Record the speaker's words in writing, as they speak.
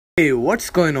Hey, what's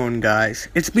going on guys?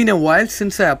 It's been a while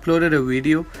since I uploaded a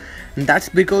video, and that's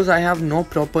because I have no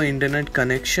proper internet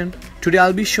connection. Today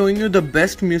I'll be showing you the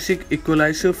best music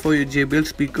equalizer for your JBL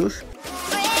speakers.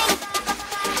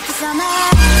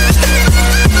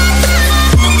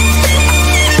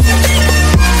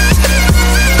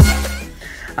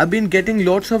 I've been getting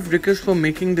lots of requests for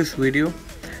making this video.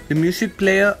 The music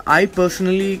player I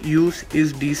personally use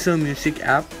is DEEEZER music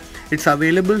app. It's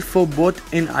available for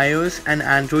both in iOS and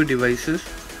Android devices.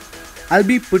 I'll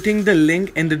be putting the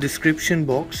link in the description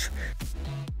box.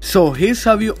 So here's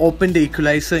how you open the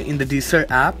equalizer in the DEEEZER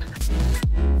app.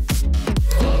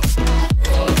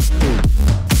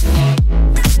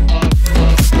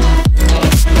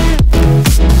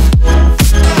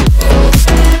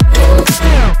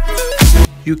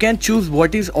 You can choose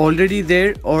what is already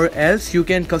there, or else you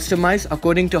can customize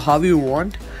according to how you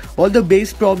want. All the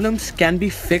bass problems can be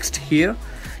fixed here.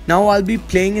 Now I'll be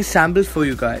playing a sample for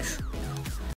you guys.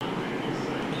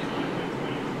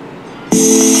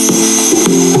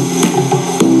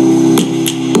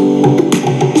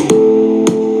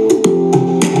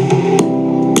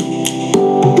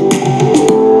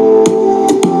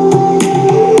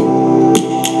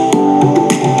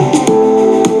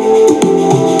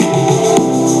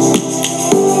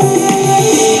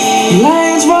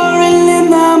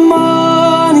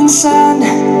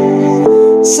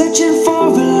 Searching for a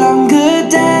longer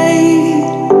day.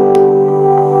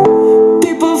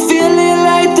 People feeling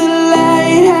like the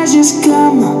light has just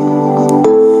come.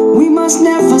 We must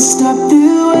never stop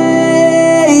the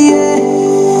way.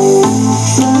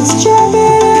 Birds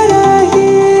jumping and I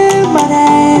hear my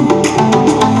name,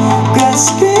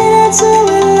 grasping into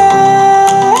a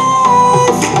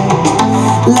life.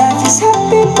 Life is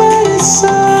happy but it's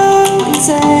so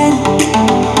insane.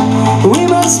 We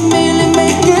must merely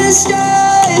make a start.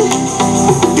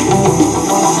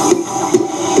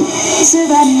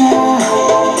 Savannah,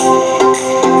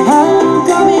 I'm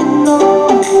coming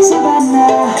home.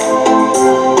 Savannah,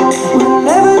 we'll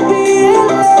never be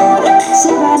alone.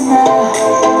 Savannah,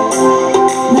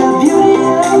 the beauty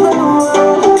of the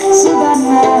world.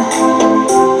 Savannah,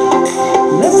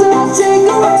 let's all take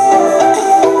a walk.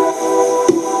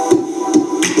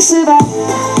 Savannah.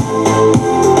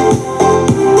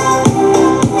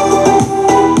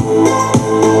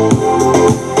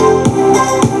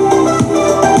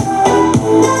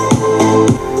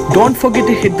 Don't forget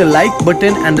to hit the like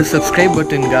button and the subscribe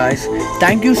button guys.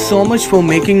 Thank you so much for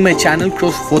making my channel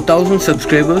cross 4,000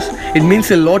 subscribers. It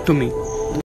means a lot to me.